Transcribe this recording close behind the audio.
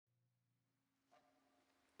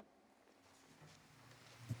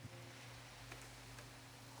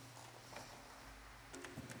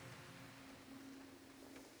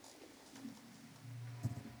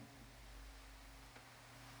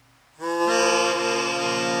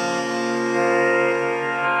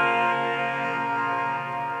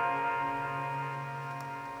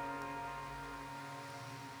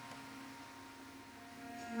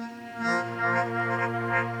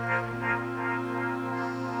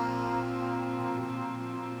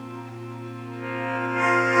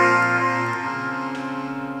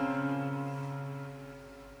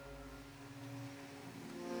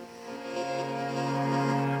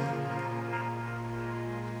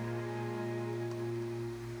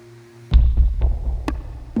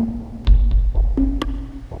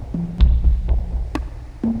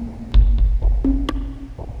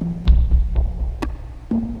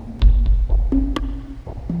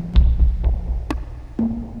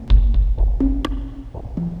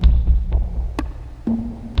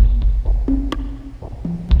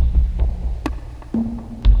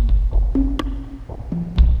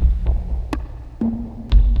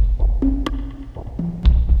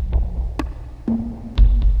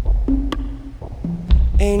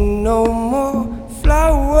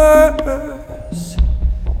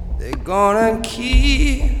gonna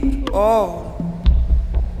keep on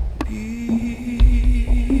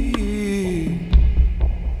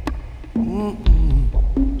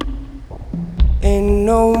ain't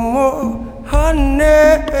no more honey.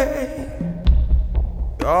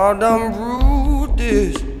 Y'all done brewed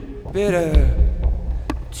this bitter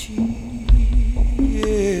tea.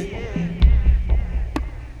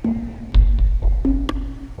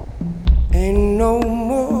 Ain't no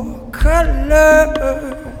more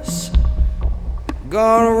colors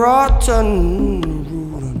gone rotten,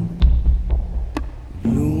 root and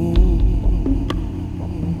bloom.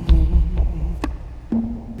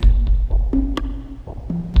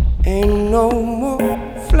 Ain't no more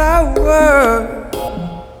flower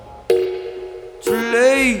to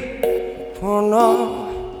lay upon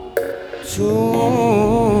our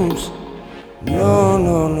tombs. No,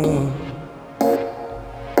 no, no.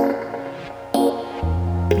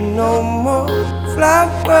 No more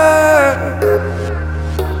flower.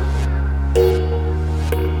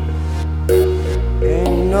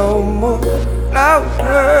 Ain't no more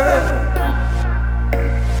flower.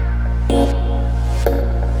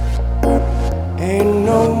 Ain't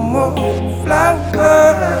no more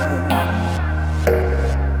flower.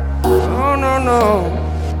 No, no, no.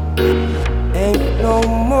 Ain't no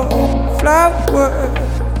more flower.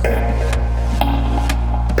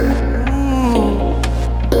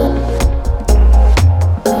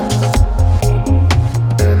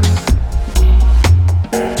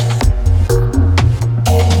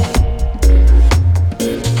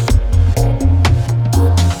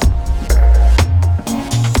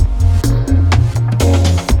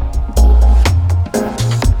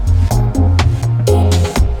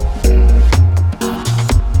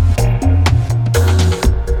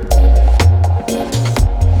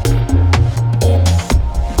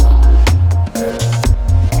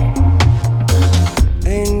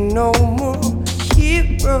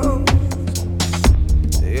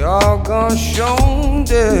 They all gone shown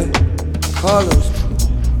their colors true.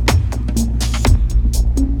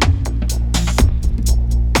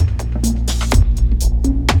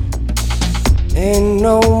 Ain't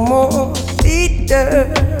no more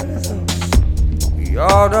leaders.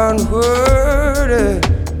 Y'all done heard it,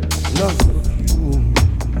 enough of you.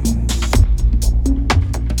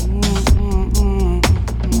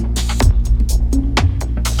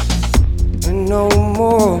 Ain't no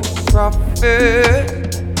more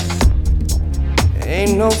prophet.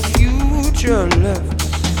 Ain't no future left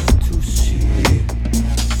to see.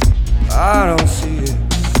 I don't see it.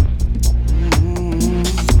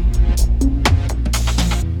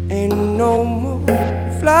 Ain't no more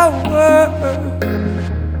flower.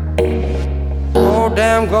 Oh,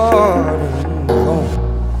 damn garden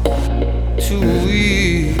gone too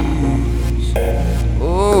easy.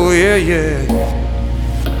 Oh, yeah, yeah.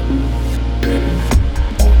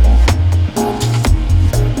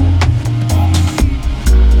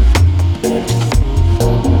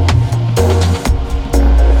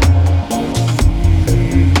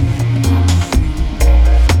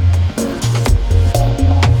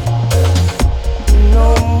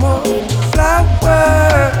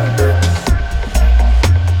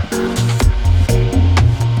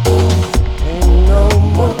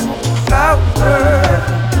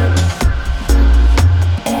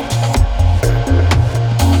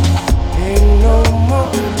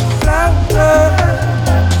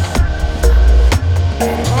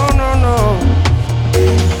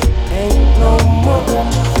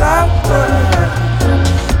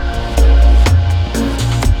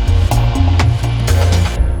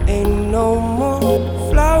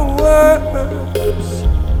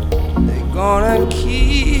 They gonna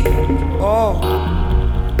keep on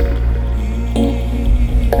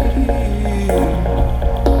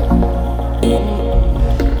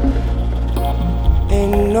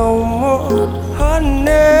ain't no more honey.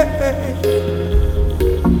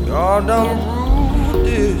 Y'all done brewed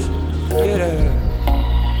this bitter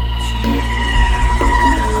tea.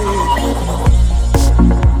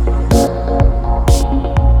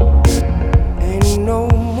 Ain't no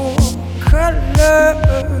more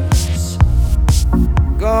colors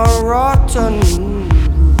gone rotten.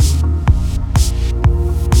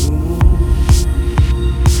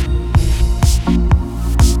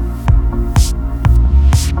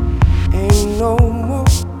 Ain't no more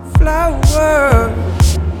flower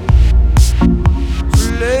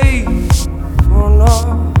to lay on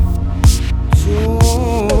our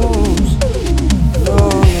tombs. No, no,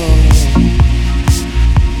 no.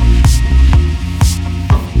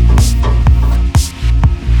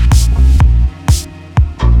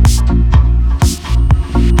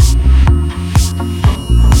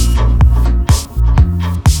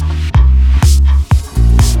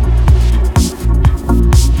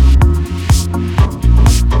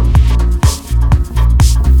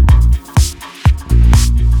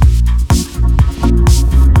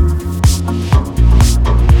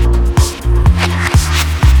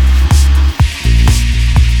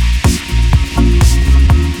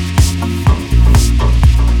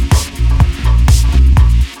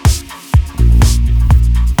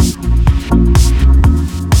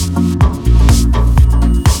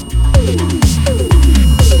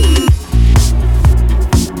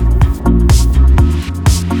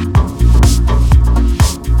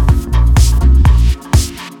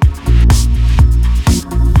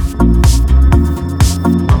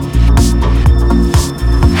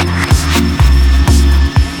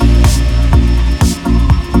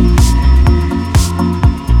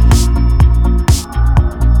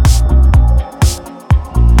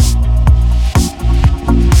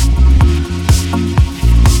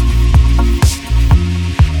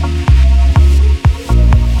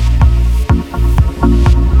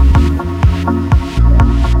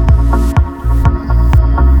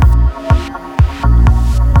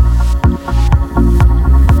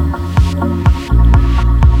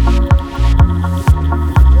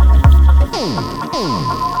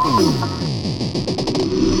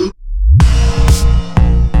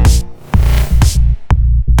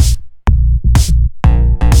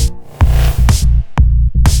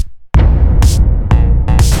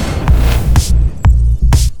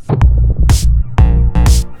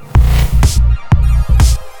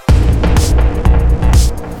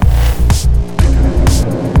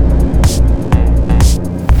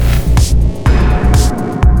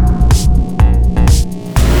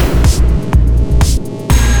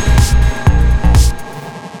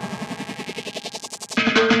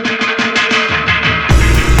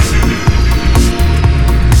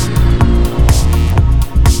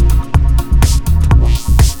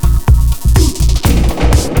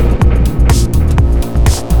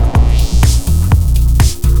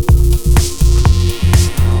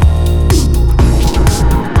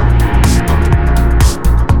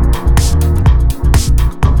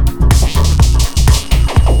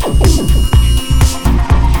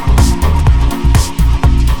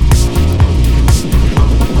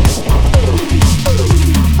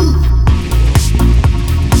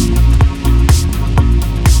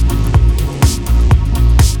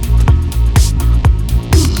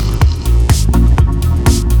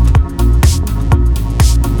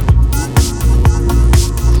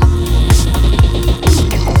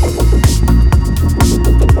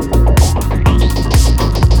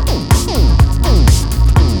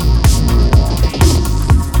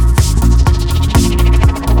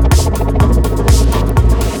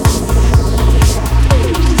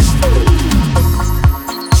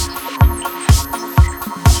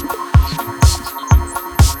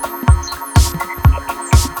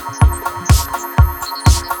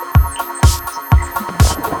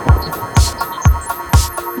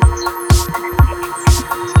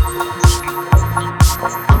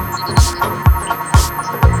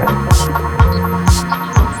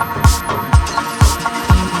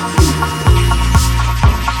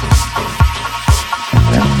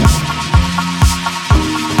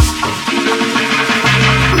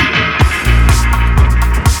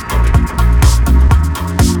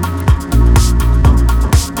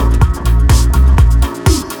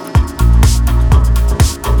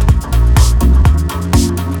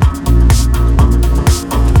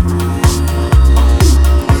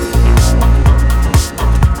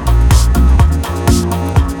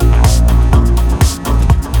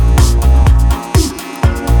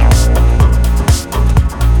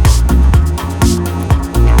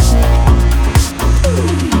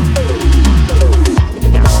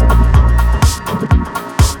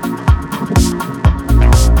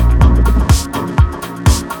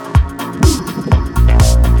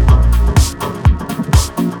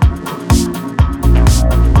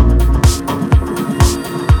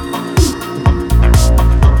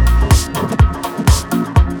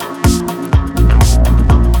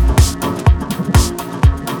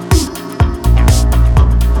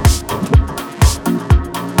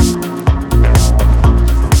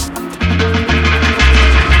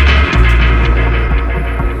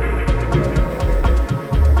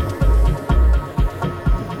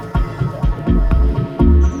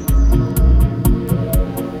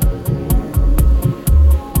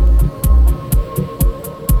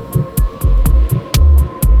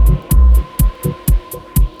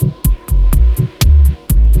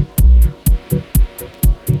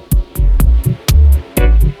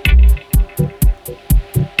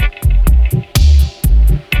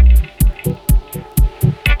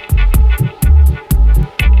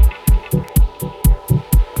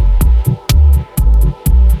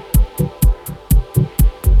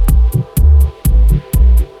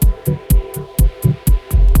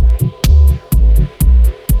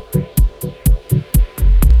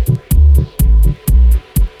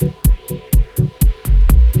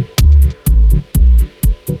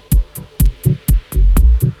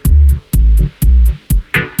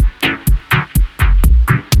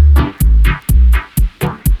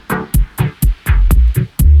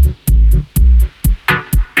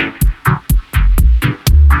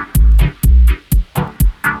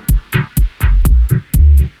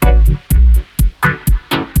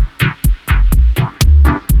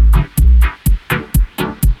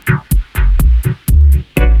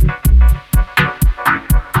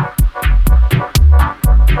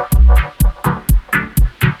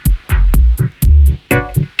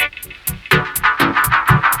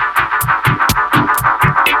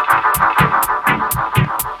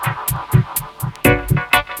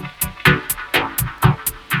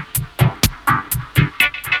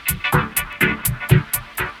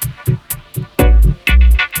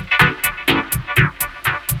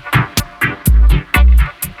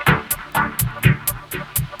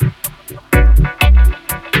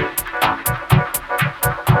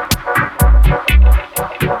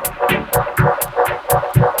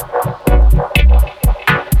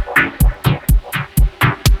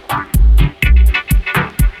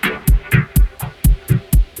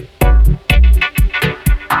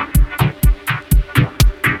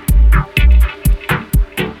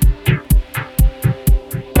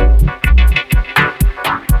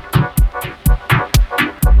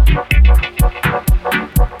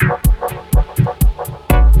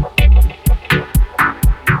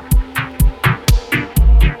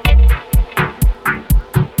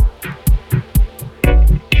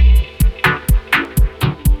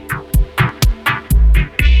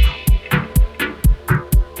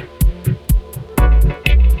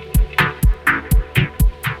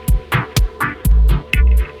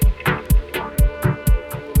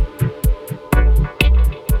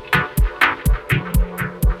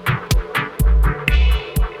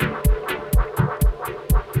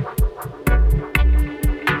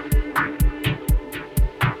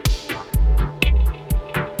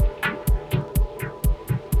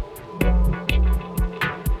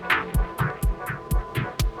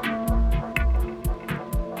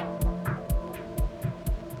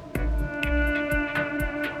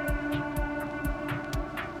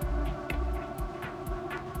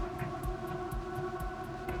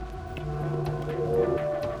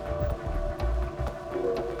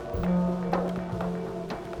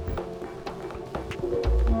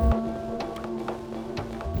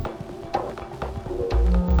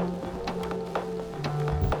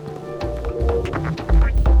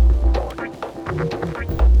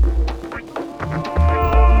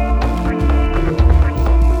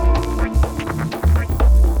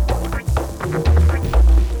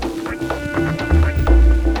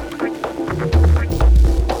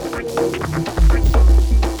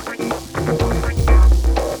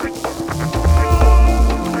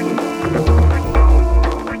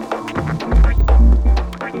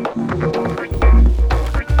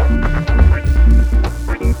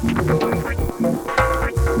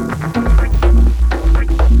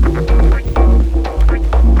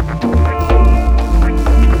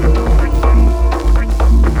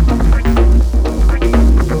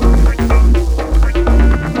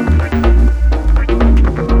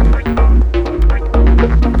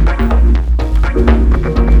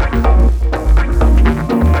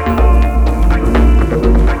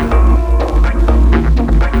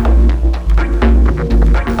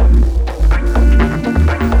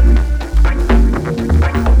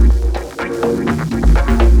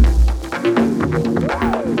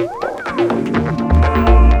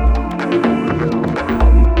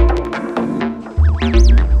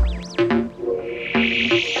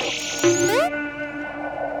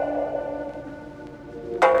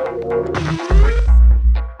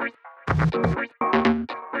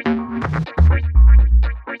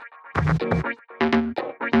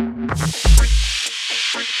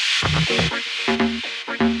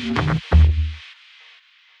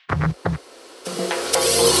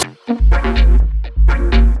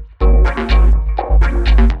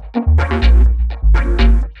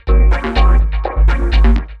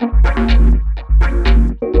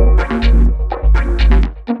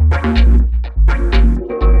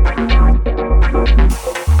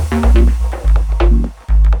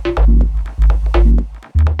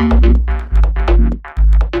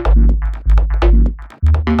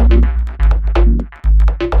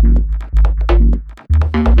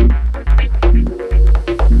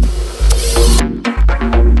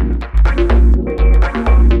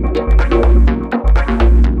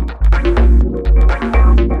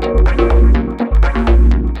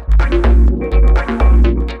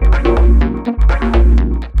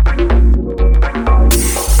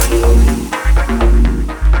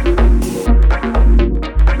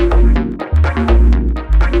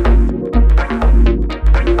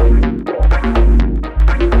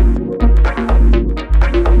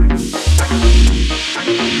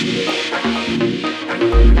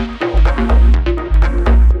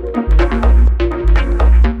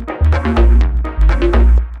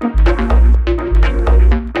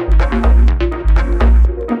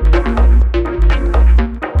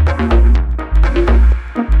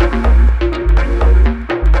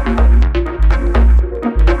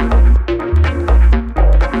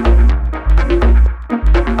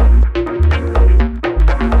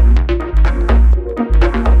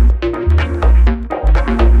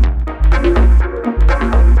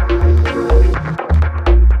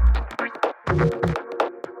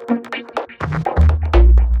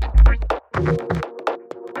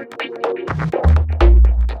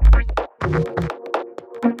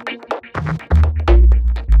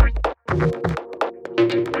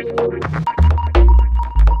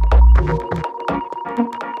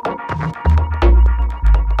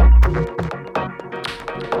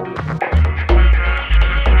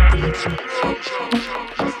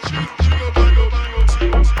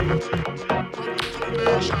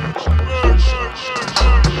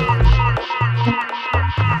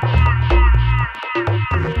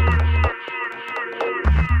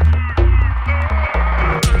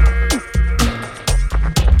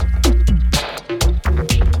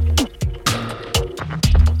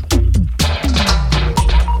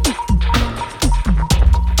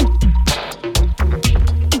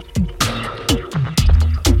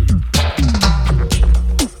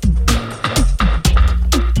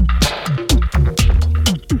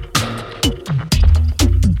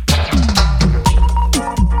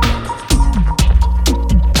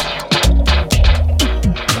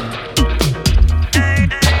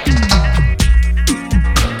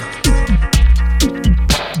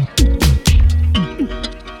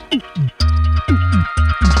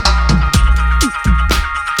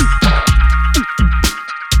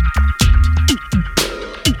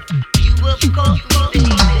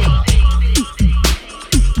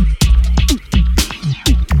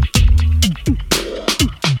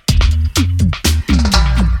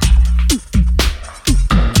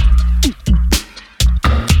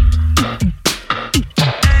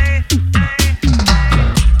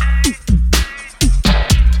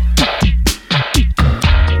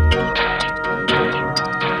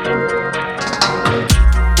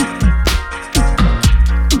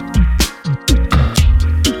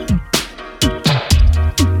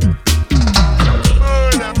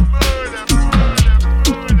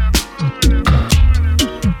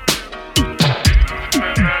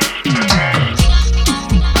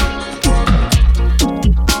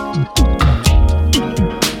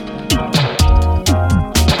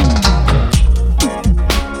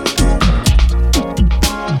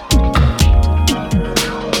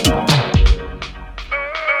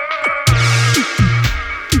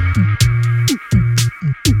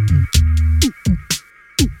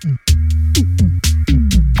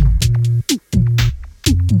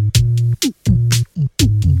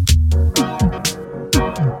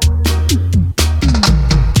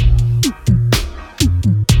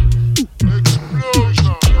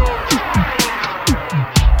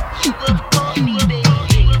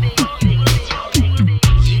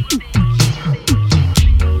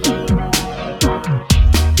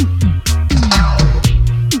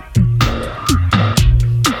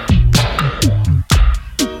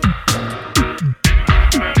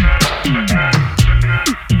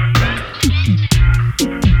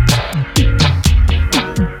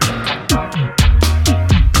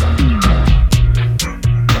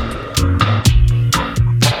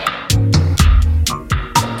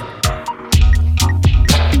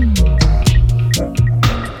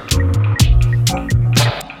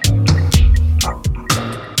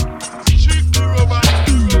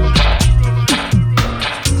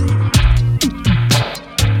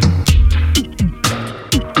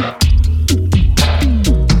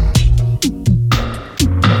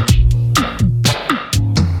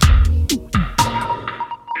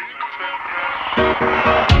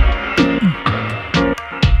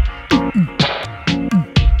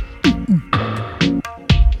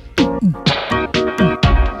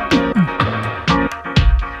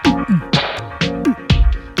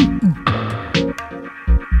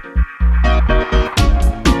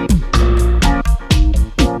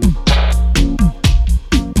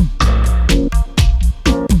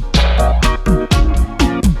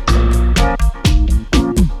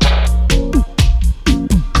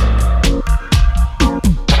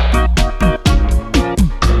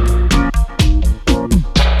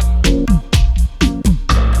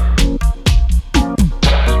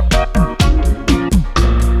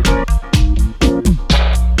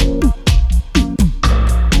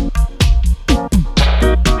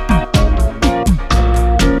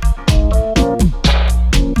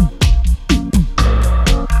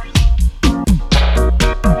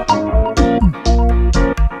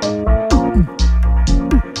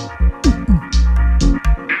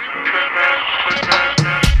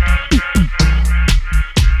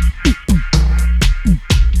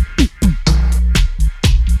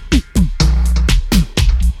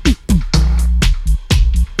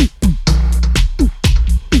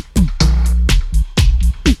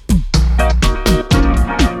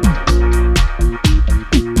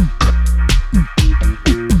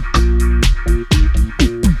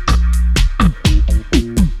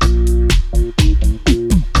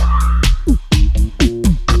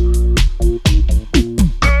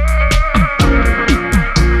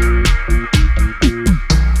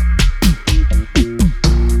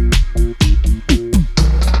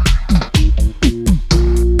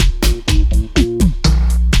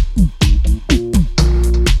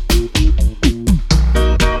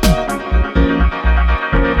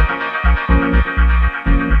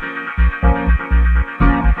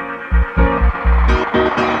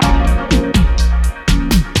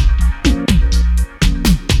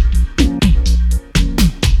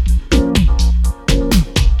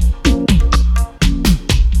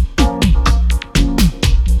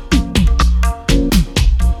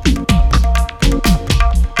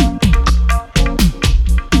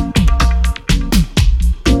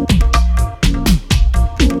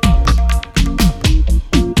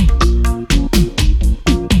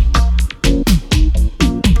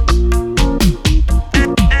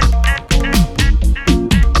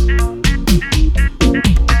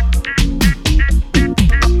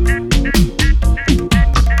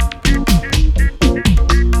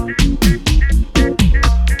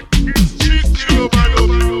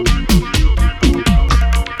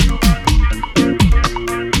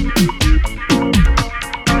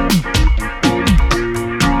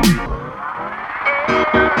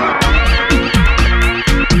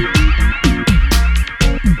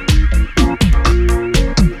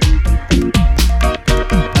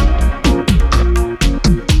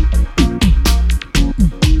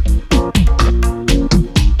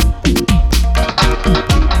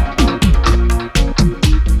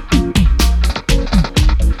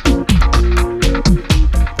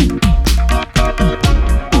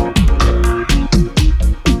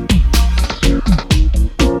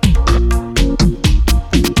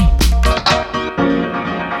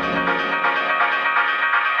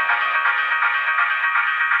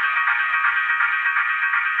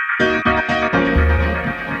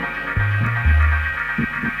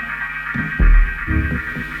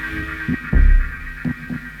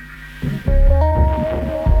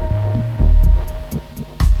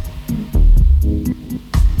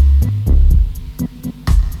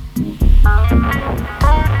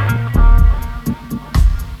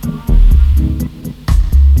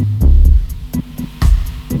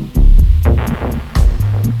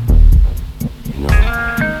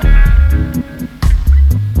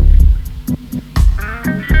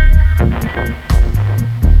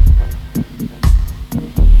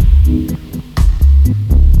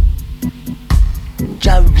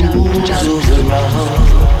 rules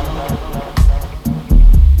overall.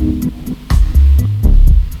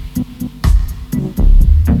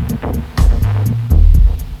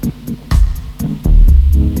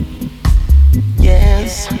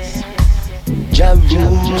 Yes, Jah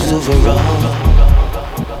rules overall.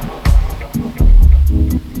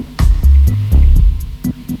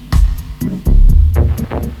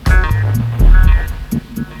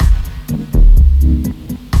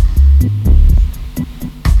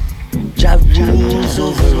 Jah rules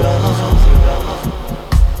overall.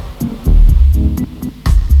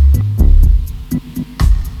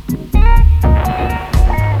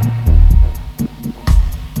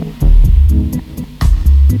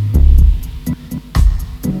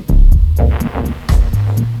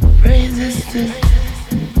 Praises to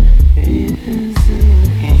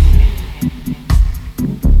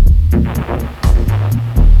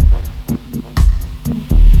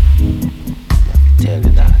tell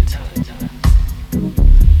you that.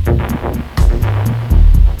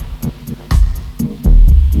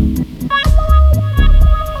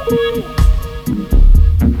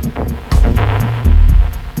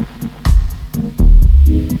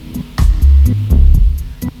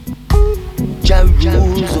 Jah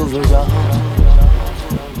rules overall.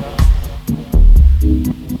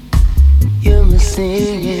 You're my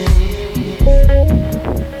singing.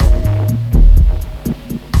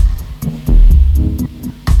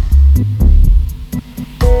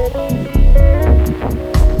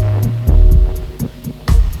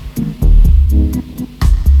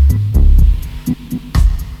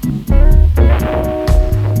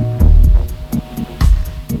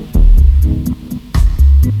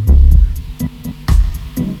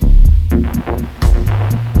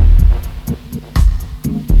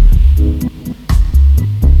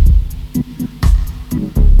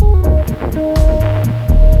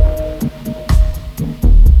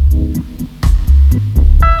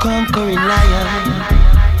 Conquering lion.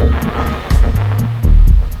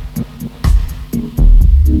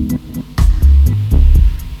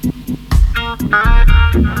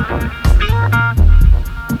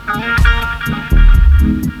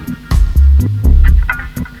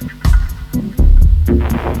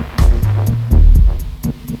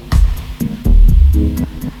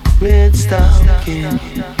 Red stocking.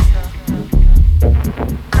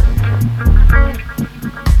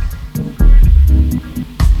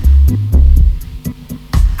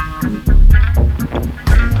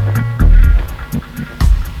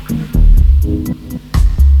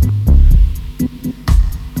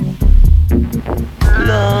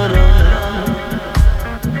 Lord, oh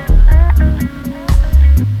Lord.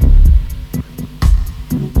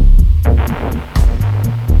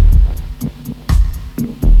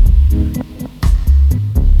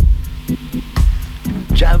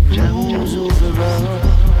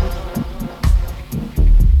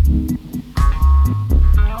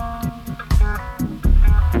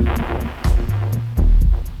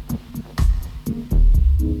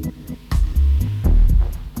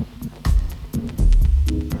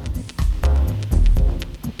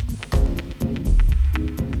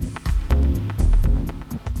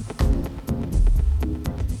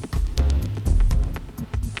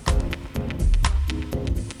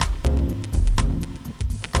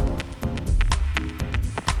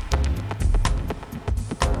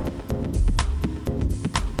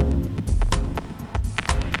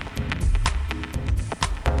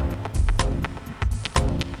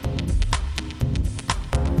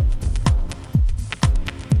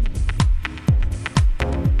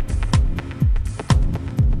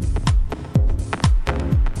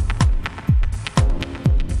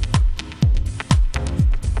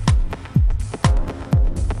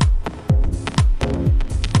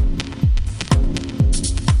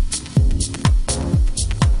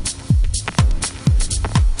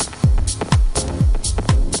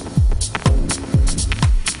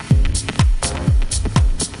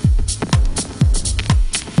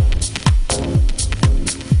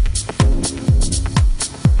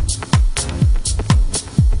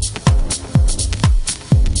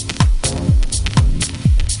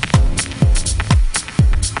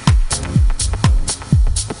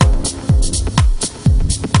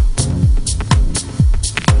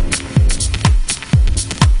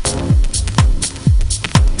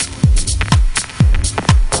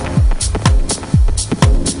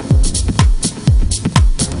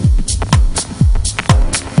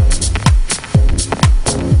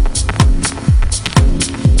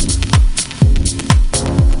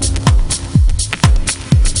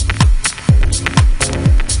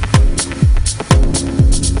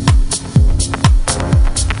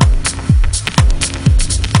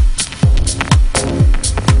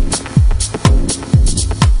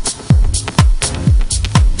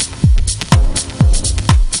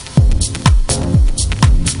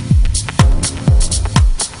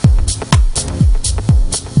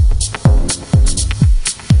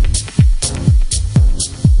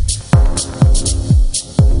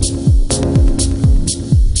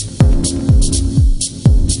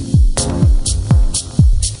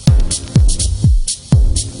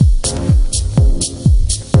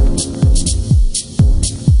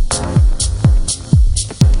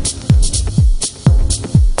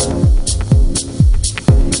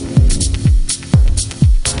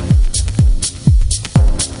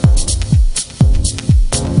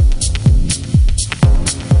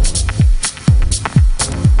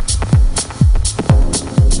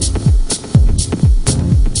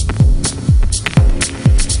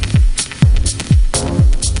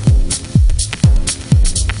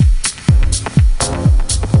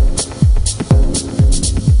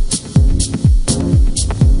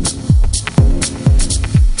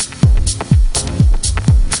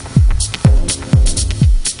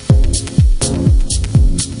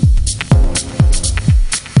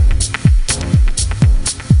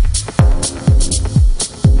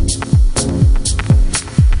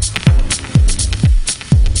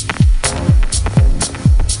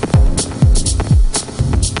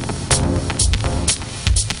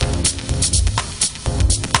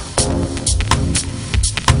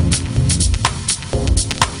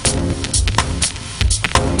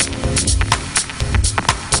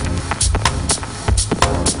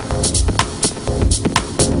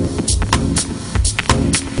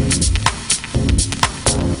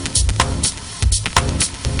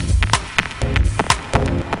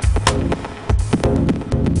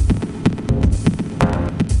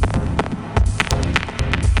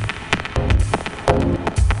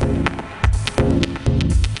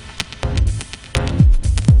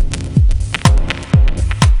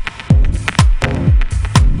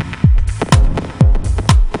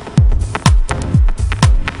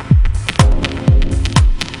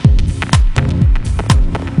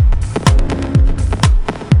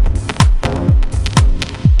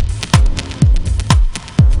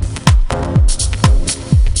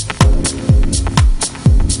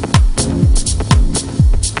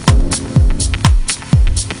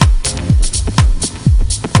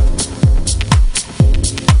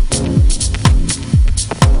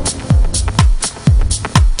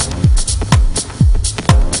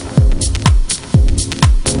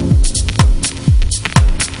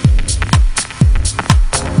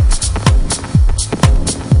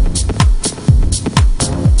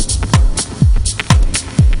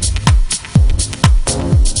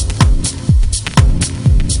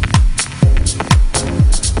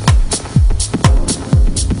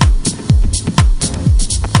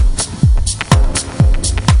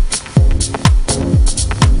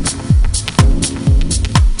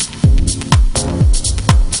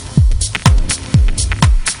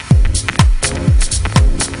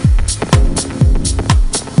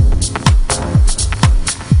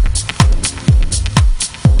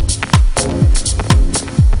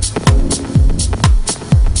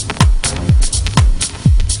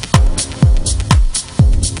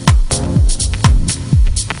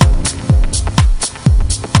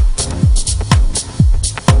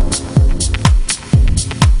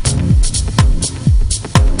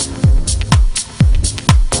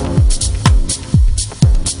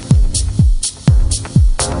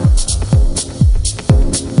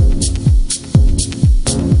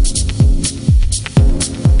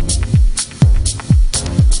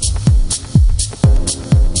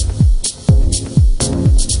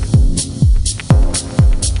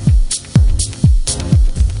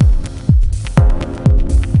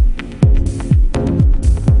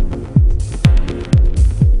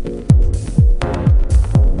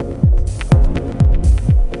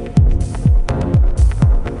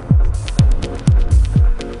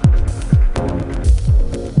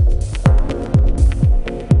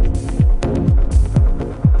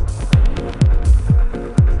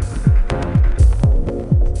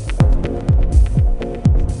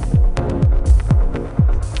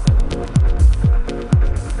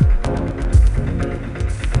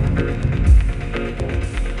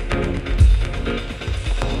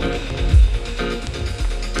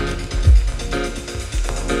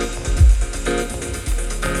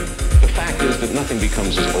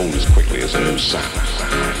 old as quickly as a new sound.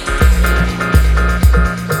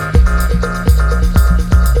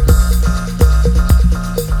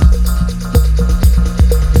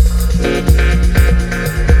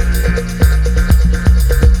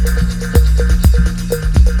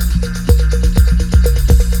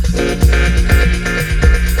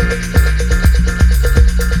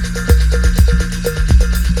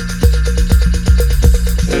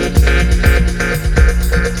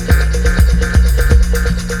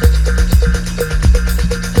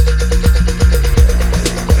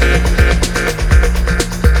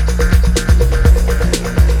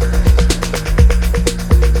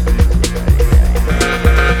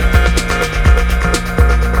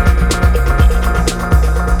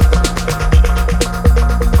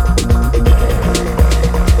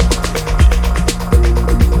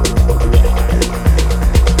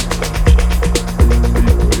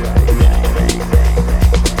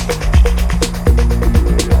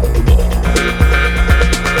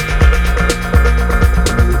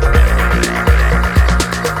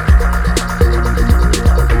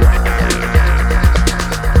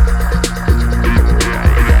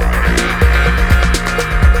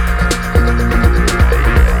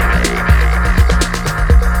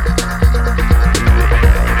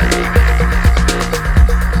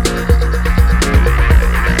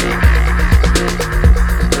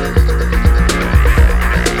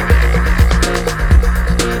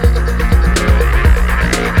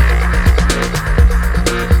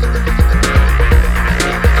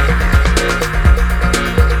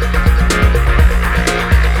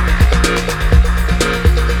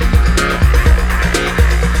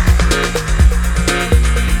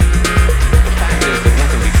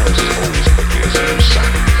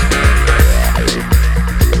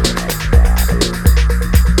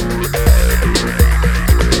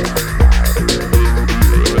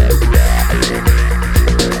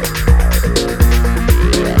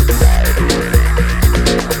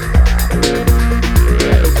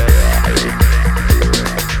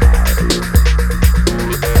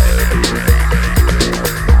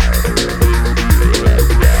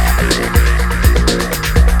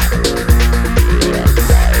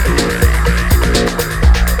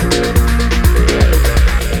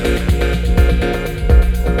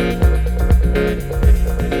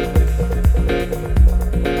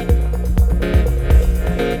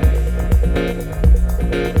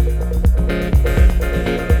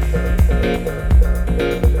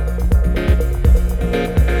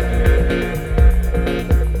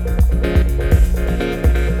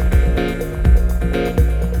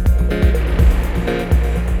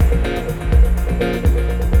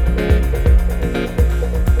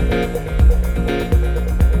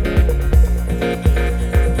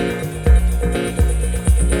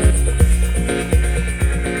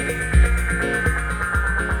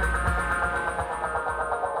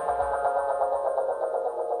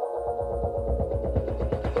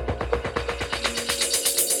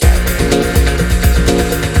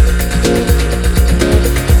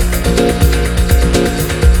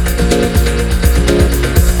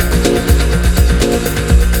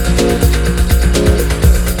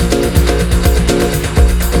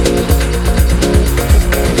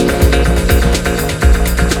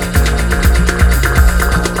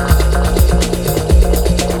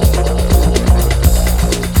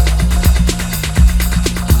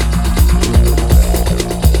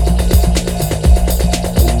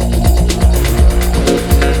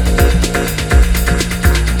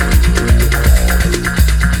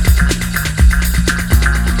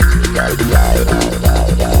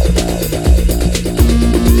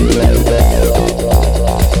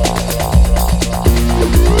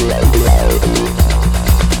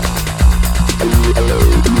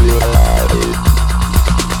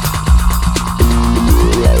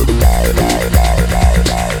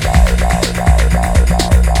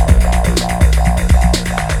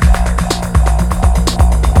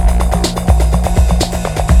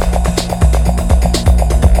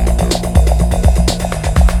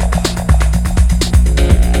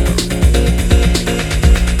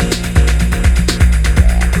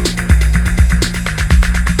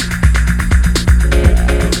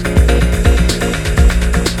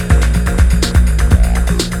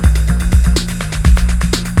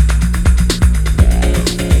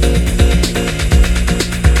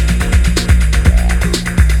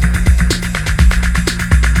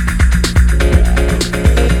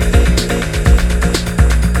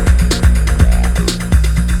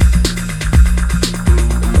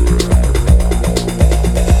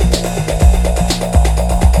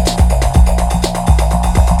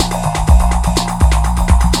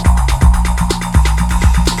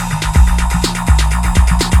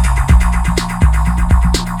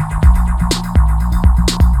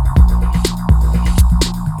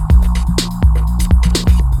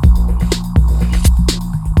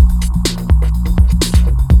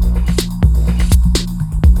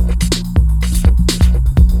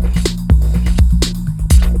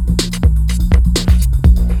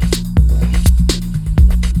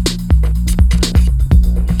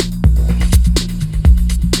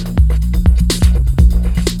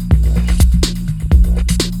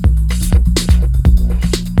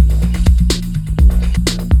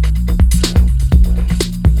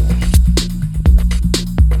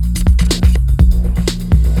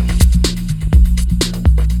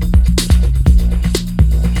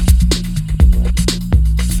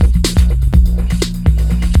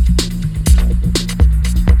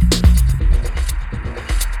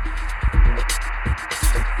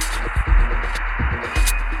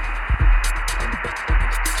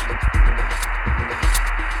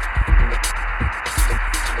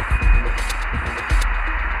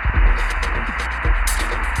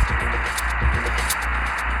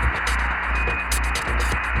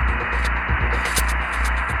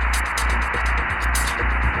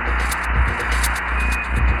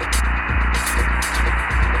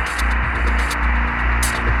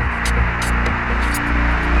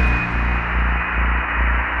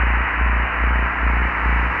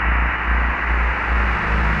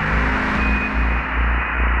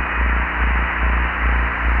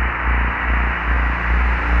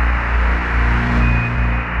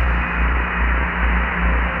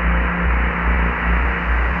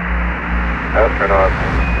 astronauts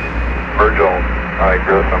Virgil I.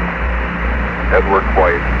 Grissom, Edward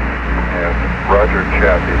White, and Roger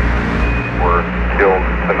Chaffee were killed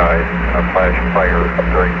tonight in a flash fire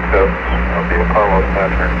during tests of the Apollo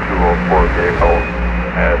Saturn 204 vehicle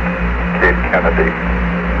at Cape Kennedy.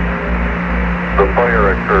 The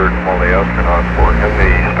fire occurred while the astronauts were in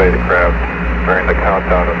the spacecraft during the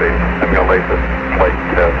countdown of a simulated flight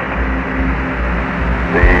test.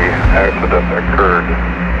 The accident occurred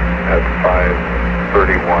at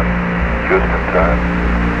 5:31 Houston time,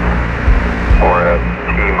 or at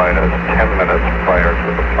T-minus 10 minutes prior to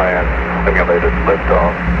the planned simulated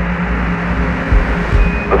liftoff.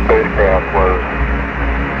 The spacecraft was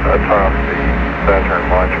atop the Saturn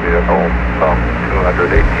launch vehicle, some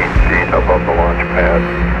 218 feet above the launch pad.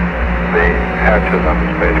 The hatches on the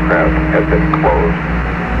spacecraft had been closed.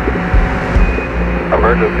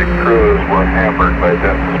 Emergency crews were hampered by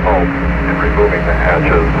dense smoke in removing the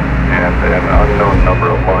hatches, and an unknown number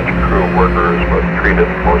of launch crew workers was treated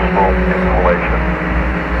for smoke inhalation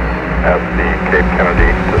at the Cape Kennedy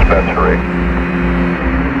dispensary.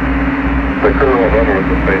 The crew had entered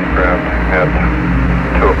the spacecraft at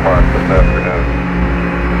 2 o'clock this afternoon.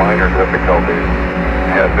 Minor difficulties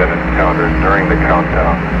had been encountered during the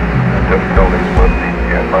countdown. Difficulties with the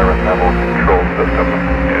environmental control system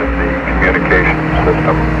and the communication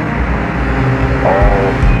system. All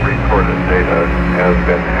recorded data has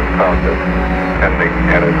been impounded pending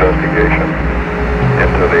an investigation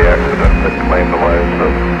into the accident that claimed the lives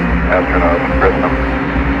of astronauts Grissom,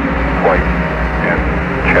 White, and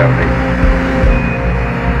Chaffee.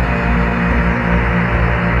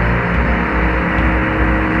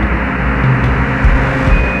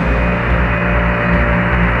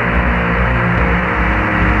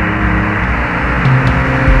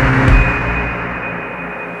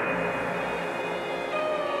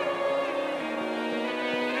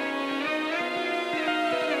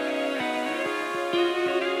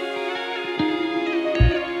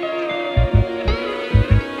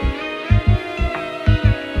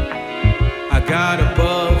 Got a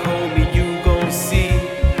bug, homie, you gon' see.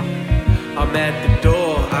 I'm at the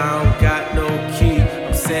door, I don't got no key.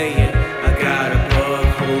 I'm saying, I got a bug,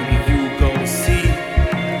 homie, you gon' see.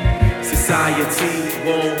 Society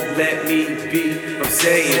won't let me be. I'm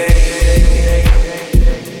saying.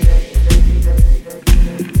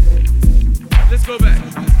 Let's go back.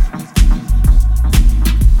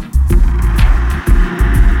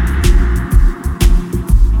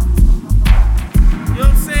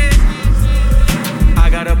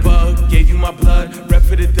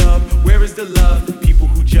 The love, people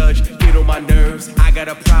who judge get on my nerves. I got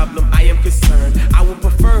a problem, I am concerned. I would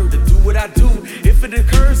prefer to do what I do. If it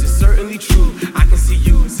occurs, it's certainly true. I can see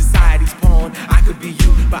you, society's pawn. I could be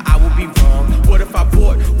you, but I would be wrong. What if I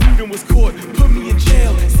bought weed and was caught? Put me in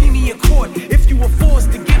jail, see me in court. If you were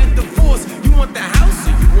forced to get a divorce, you want the house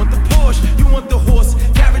or you want the Porsche? You want the horse,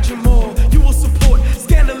 carriage and more. You will support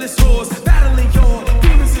scandalous whores, battling your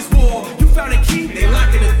demons is war. You found a key, they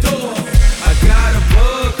locking the door. I got a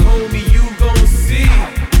bug, homie.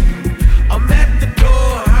 I'm at the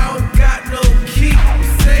door, I don't got no key. I'm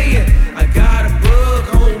saying, I got a bug,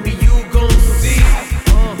 homie, you gon' see.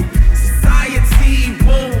 Society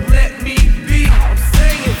won't let me be. I'm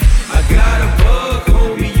saying, I got a bug,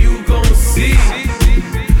 homie, you gon' see.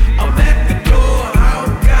 I'm at the door, I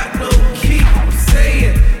don't got no key. I'm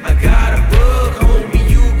saying, I got a bug, homie,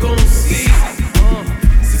 you gon' see.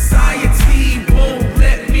 Society won't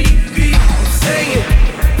let me be. I'm saying.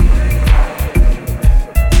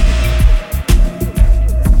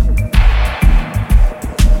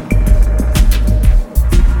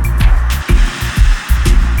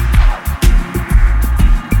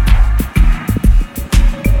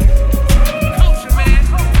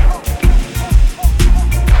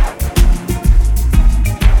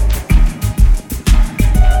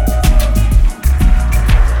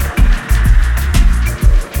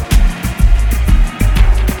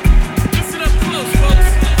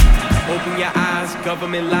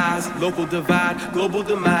 Government lies, local divide, global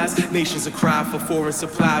demise. Nations a cry for foreign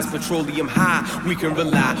supplies. Petroleum high, we can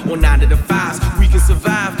rely on 9 to the 5s. We can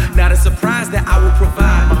survive, not a surprise that I will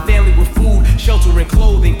provide my family with food, shelter and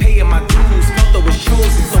clothing, paying my dues. Mother was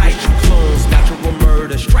yours inside you clones. Natural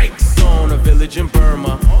murder strikes on a village in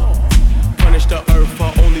Burma. Punish the earth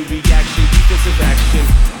for only reaction, defensive action.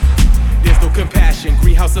 There's no compassion,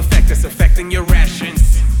 greenhouse effect that's affecting your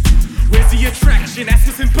rations. Where's the attraction? Ask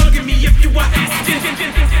us and bugging me if you are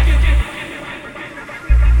asking.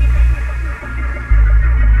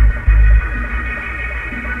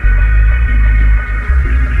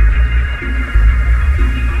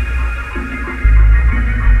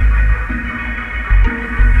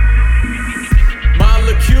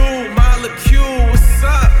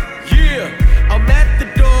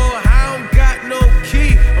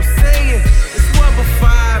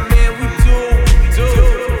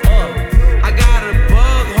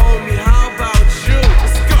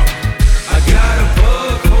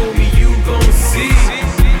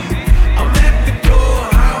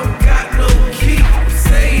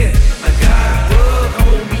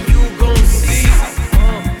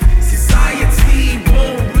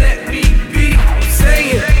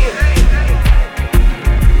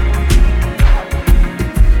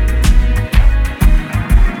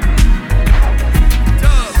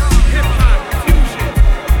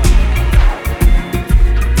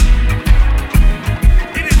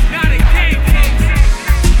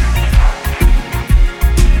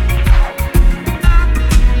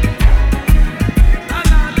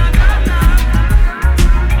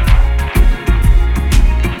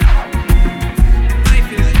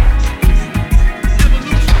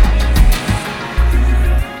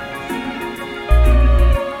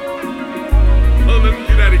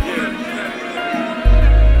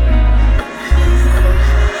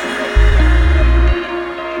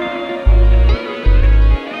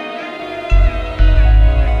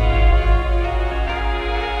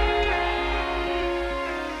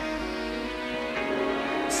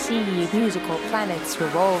 planets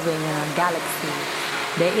revolving in our galaxy.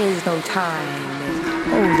 There is no time.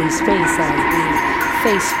 There's only space as we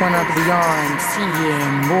face one another beyond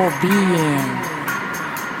seeing, more being.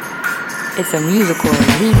 It's a musical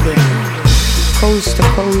leaping, coast to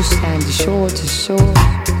coast and shore to shore.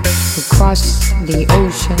 Across the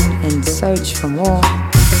ocean in search for more.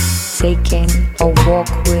 Taking a walk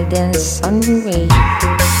within sun rays.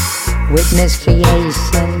 Witness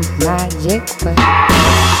creation's magic way.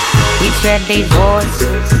 We tread these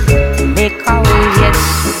waters, they call it yes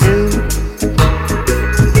we do.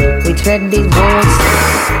 We tread these waters,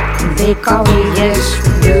 they call it yes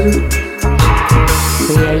we do.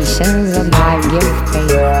 Creation's a life give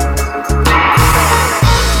faith.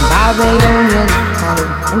 Babylonians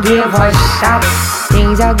come give us shot.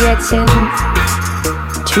 Things are getting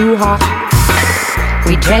too hot.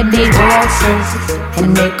 We tread these waters and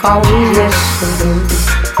make all we yes we do.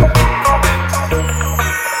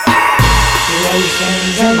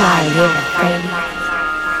 Creation's alive, give faith.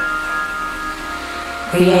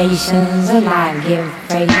 Creation's alive, give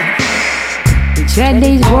faith. We tread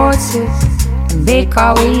these waters and make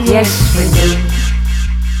all we yes we do.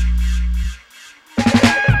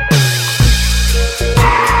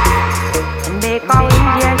 And make all we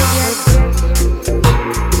yes we do.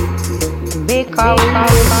 Make all we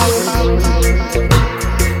yes we do.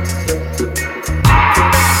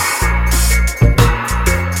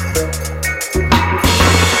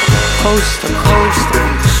 Coast to coast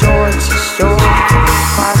and shore to shore,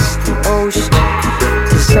 across the ocean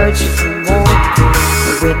to search for more.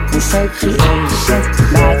 Witness a creation's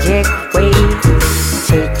magic way,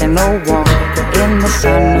 taking a walk in the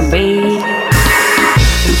sun rays.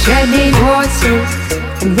 We tread these waters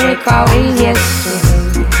and make our way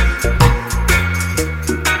yesterday.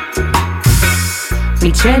 We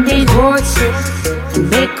tread these waters and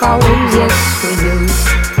make our way, yes we do.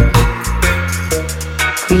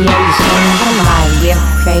 Creation's alive, give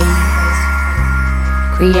faith.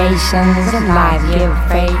 Creation's alive, give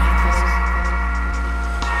faith.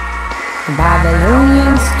 The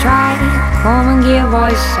Babylonians try, come and give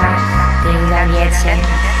us a shot. Things are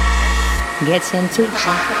getting too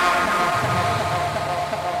hot.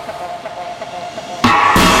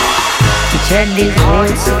 We tread these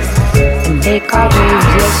voices and they call it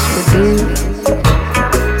yes we do.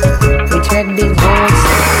 We tread these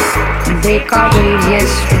voices. They call it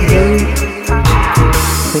yes we do.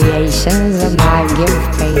 Creation's alive, give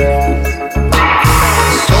faith.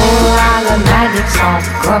 Soul island magic song,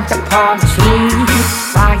 clump the palm trees.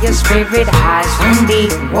 Fire spirit highs from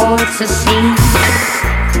deep water sea.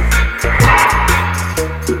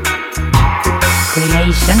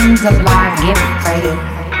 Creation's alive, give faith.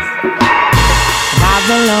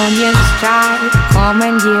 Babylonians try, come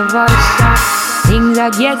and give us a shot. Things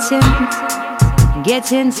are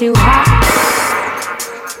getting too hot.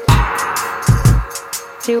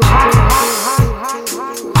 Too hot.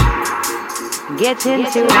 Getting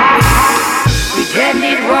too hot. We tread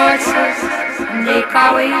these waters and they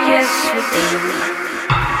call it yes we do.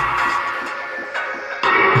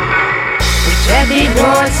 We tread these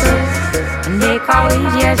waters and they call it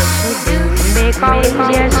yes we do. And they call it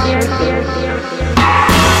yes we do.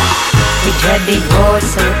 We tread these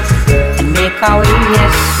waters and they call it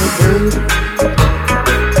yes we do.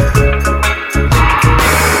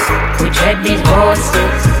 We tread these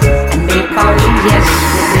waters and make all we yes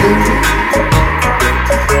we do.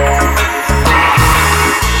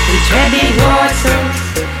 We tread these waters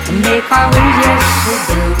and make all we yes we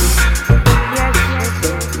do.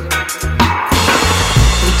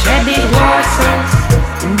 We tread these waters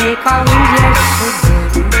and make all we yes we do.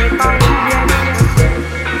 Make all we yes we do.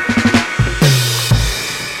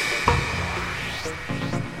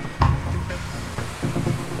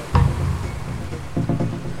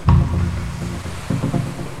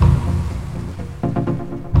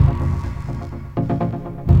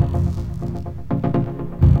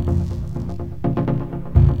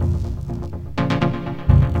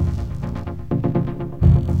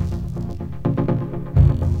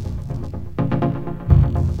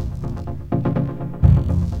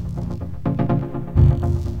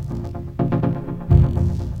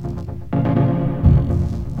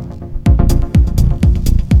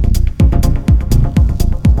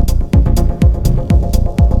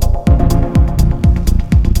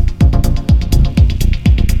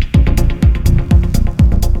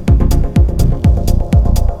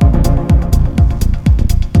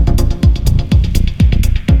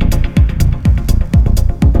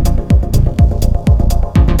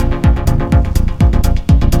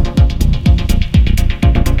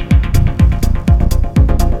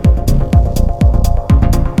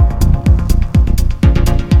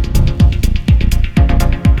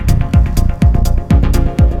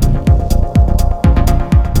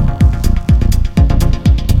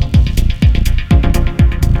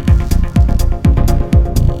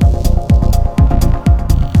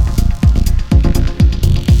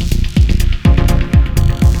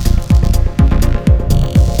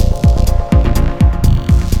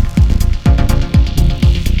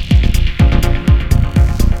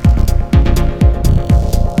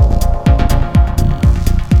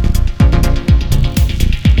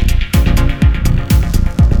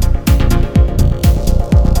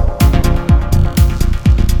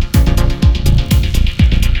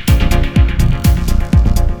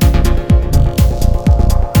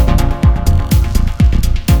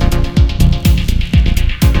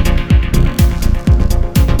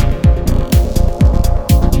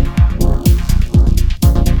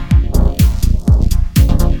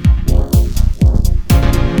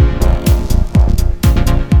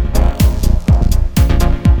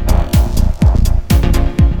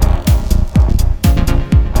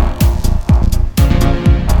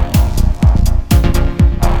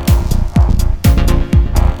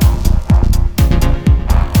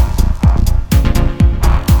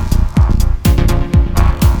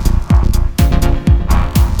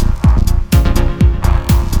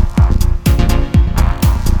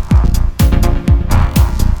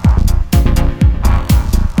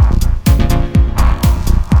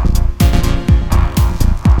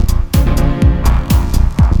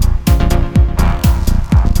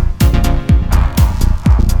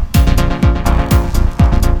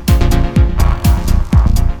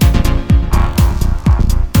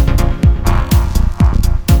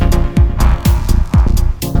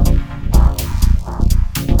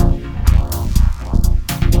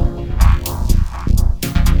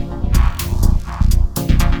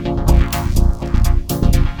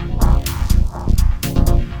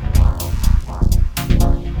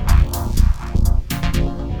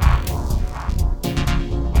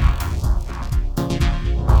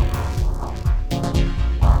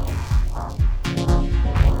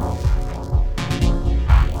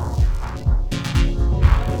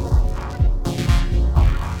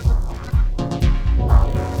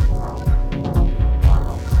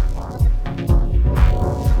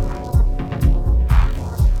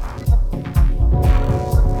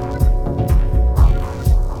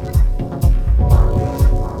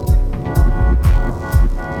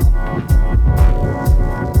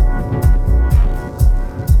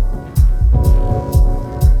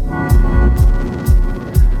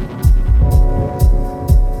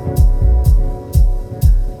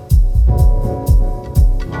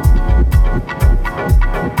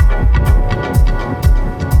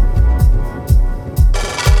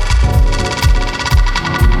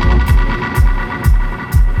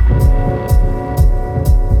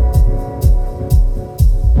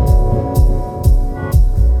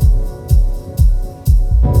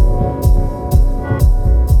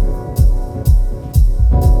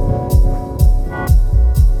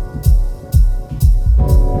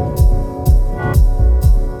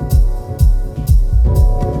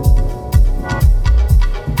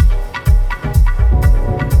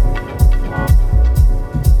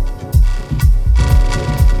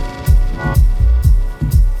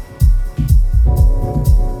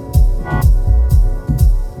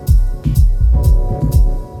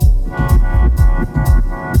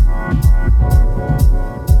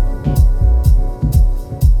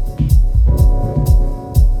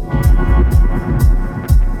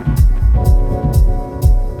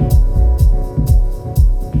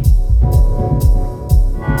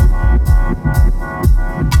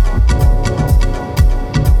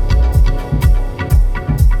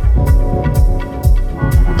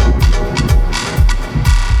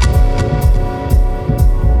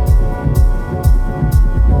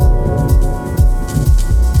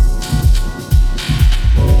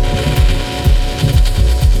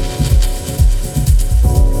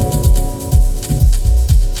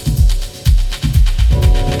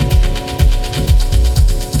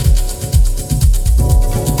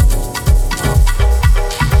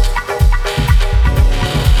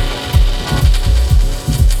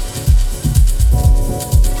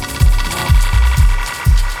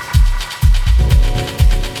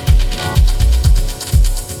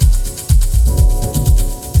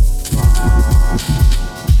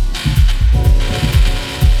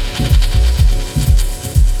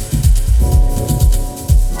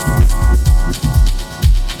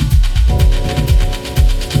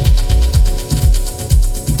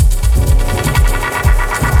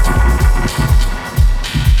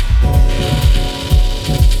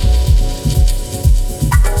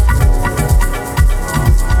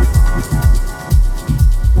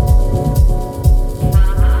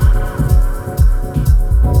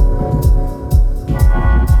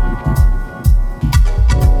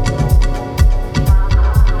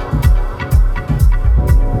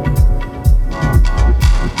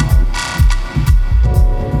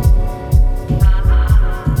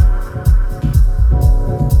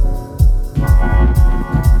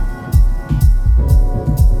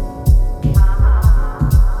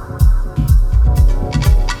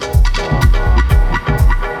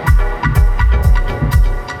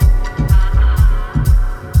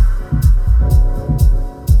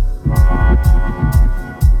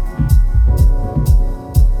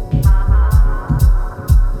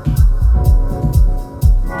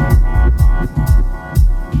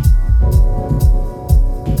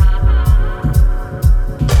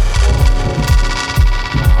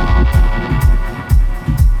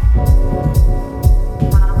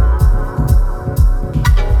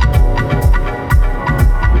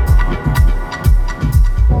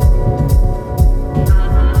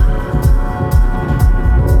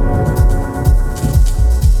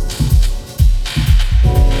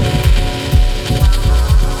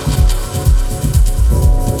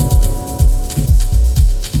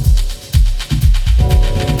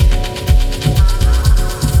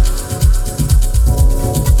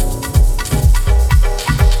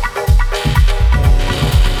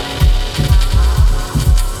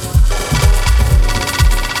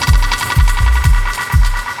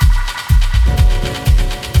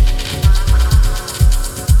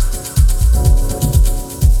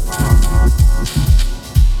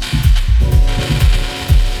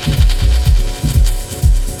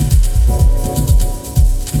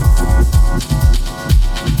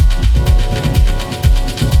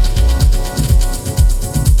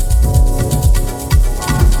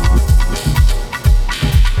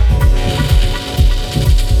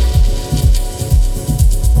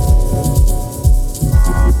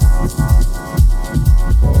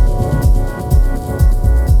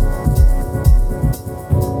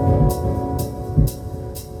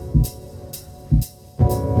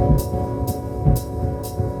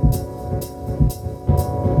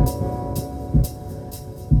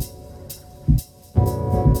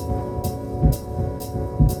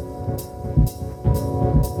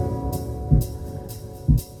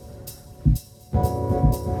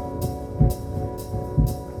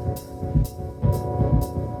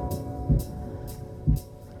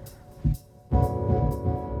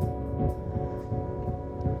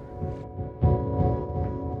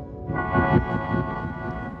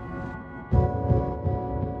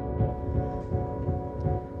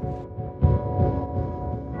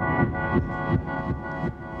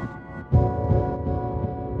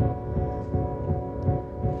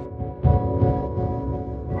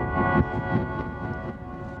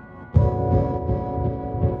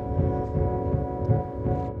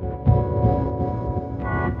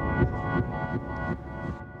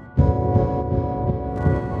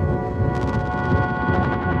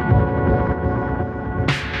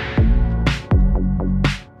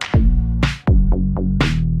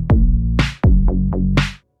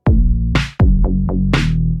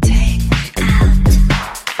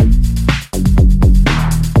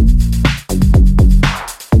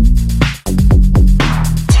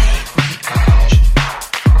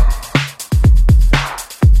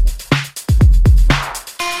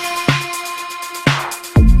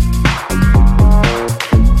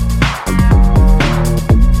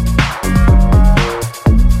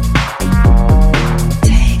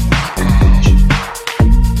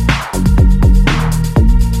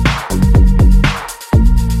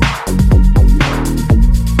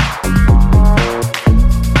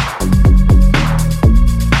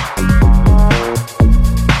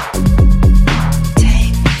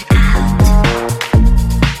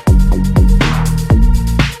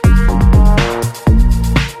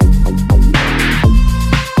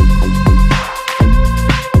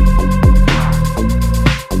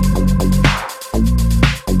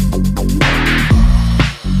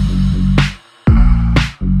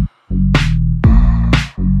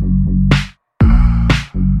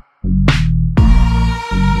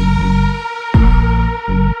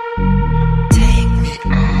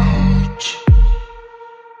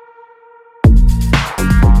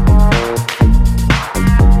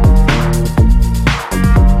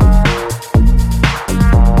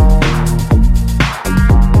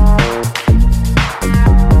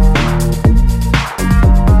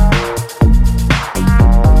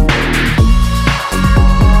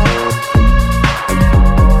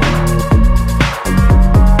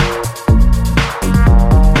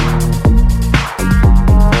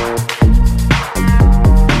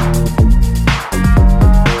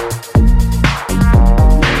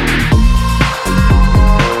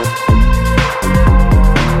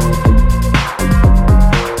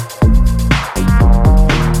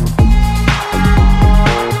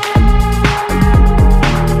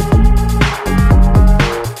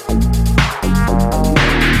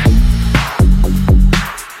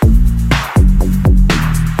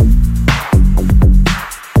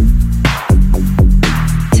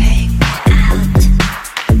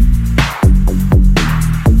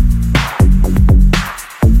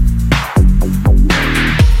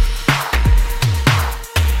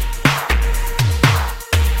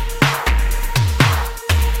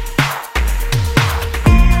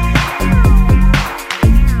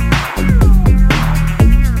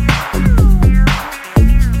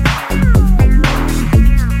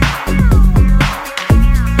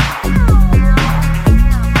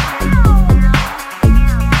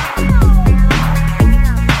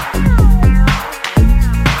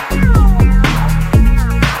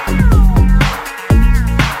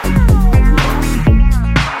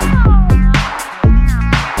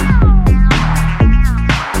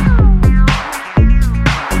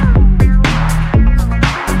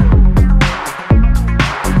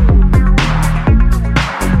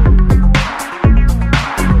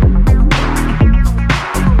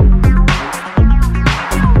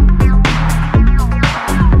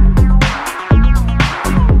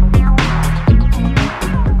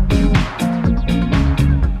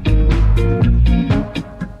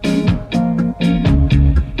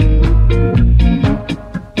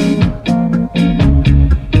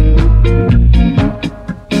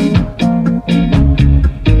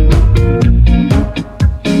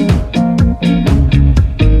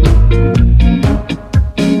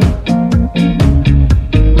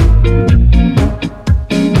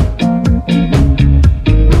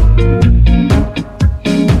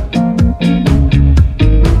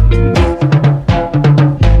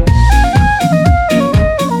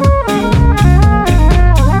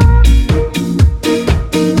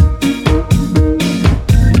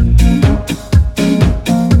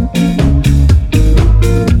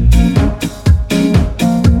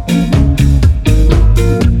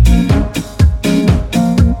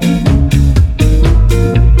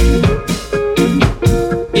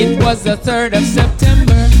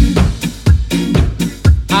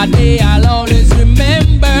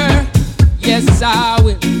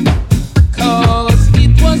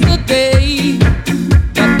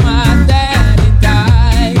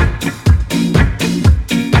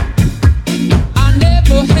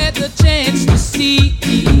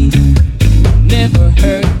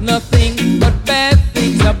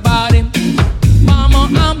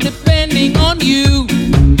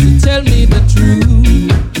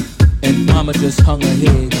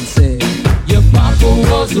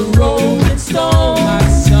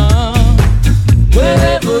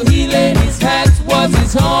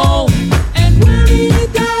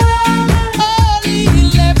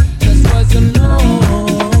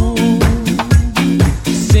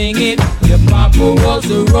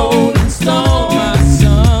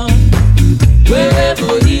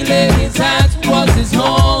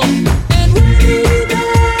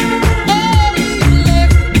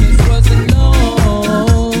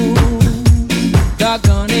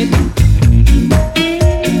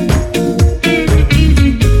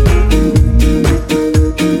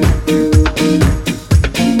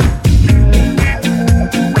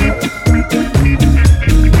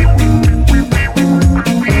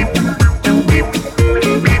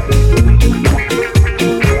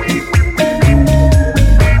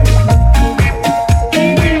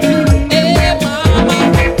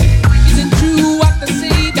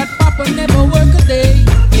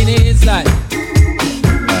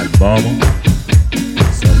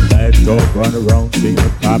 dog run around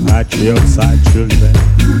singing Pop Hatchie outside children,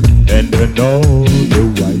 and they know the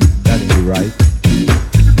right that ain't right.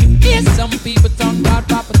 Yes, some people talk about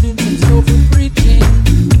Papa doing some soulful preaching,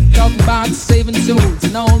 talking about saving souls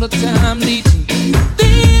and all the time leeching,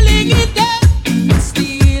 stealing it down,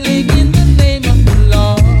 stealing in the name of the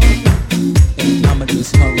Lord. And I'ma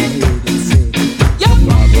just hung ahead and say, your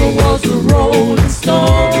Papa was a rolling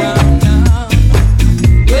stone.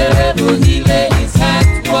 Wherever he lay his hat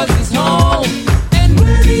was his home, and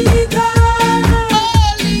where he died,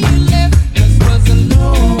 all he left us was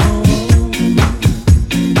alone.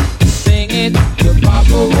 Sing it, your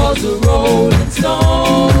Papa was a rolling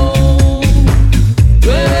stone.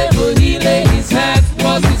 Wherever he lay his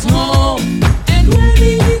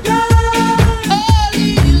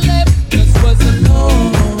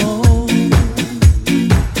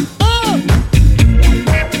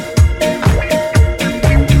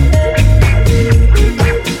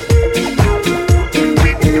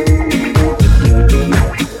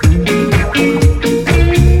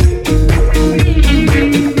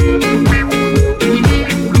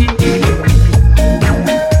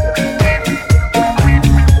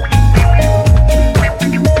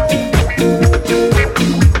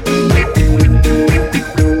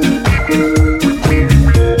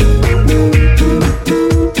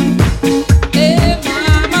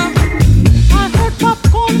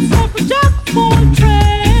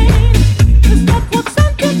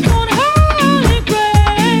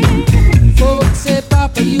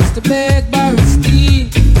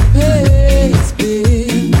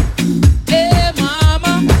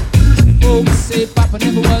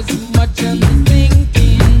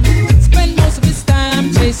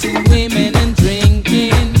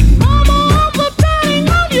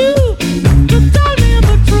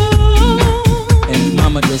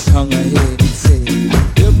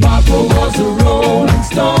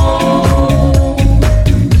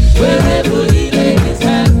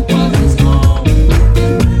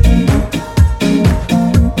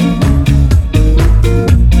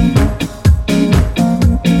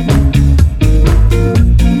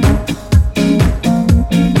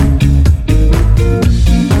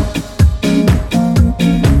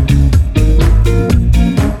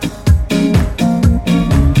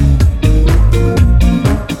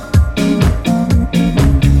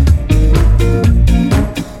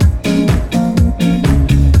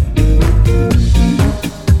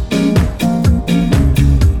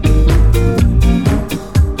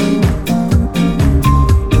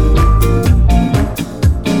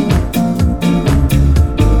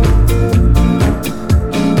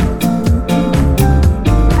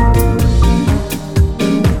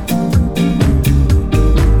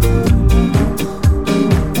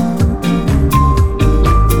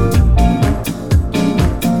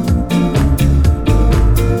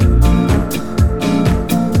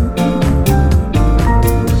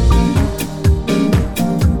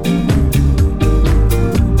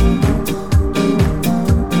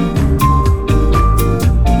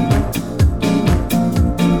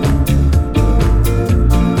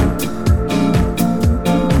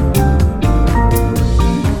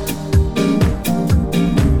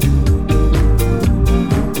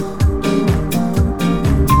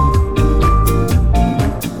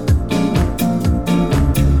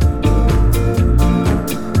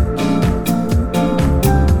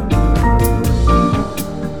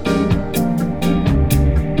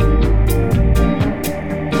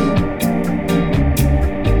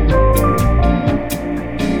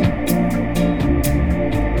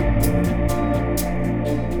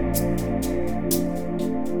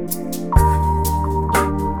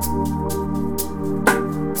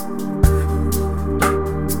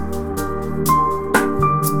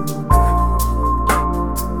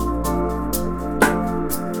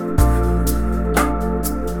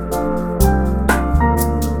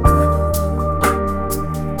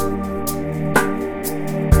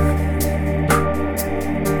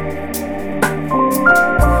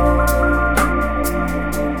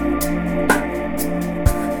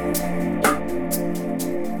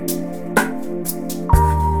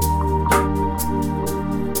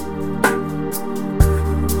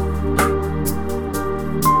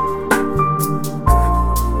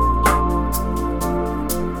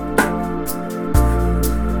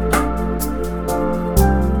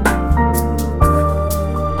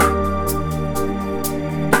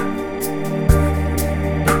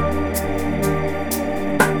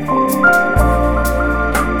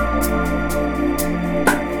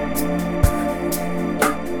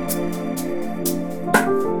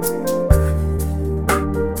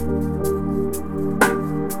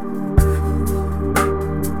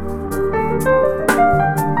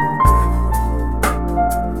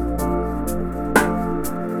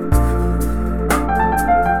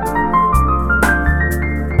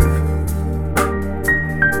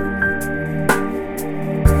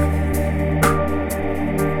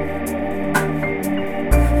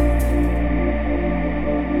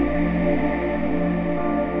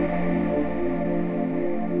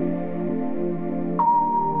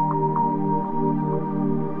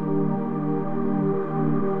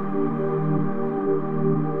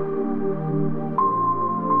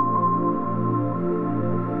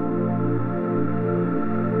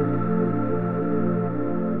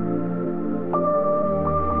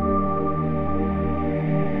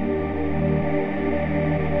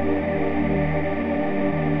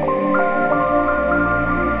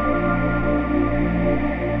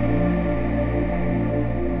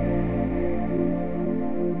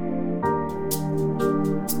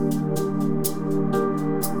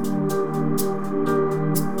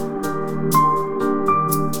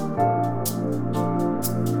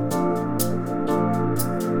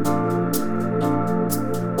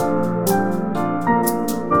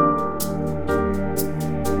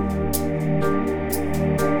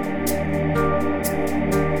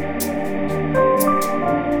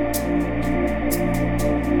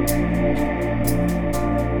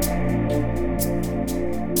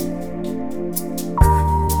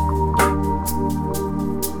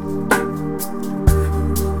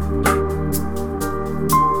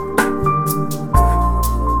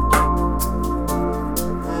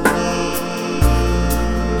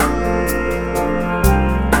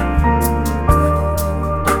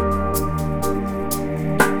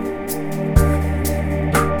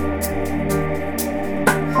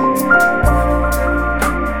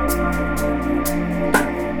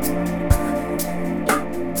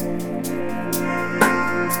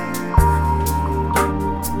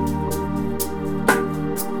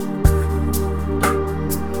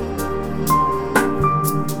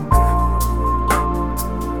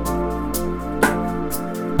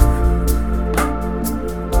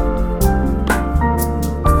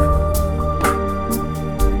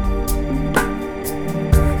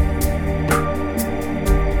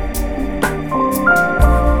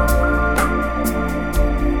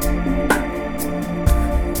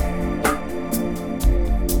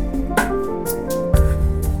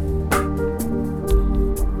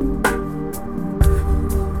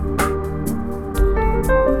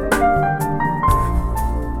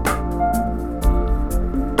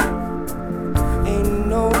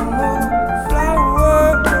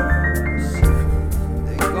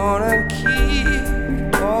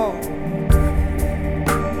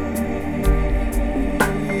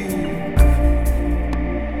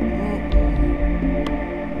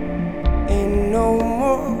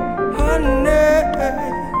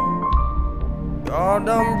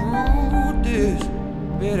brew this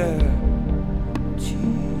bitter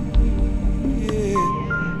tea.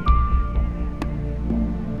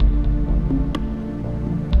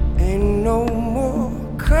 Ain't no more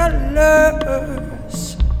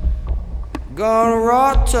colors gone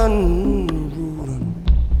rotten, root and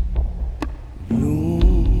bloom.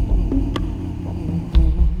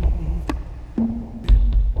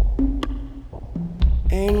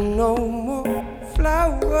 Ain't no more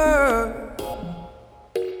flower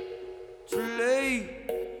to lay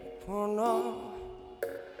upon our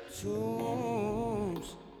tomb.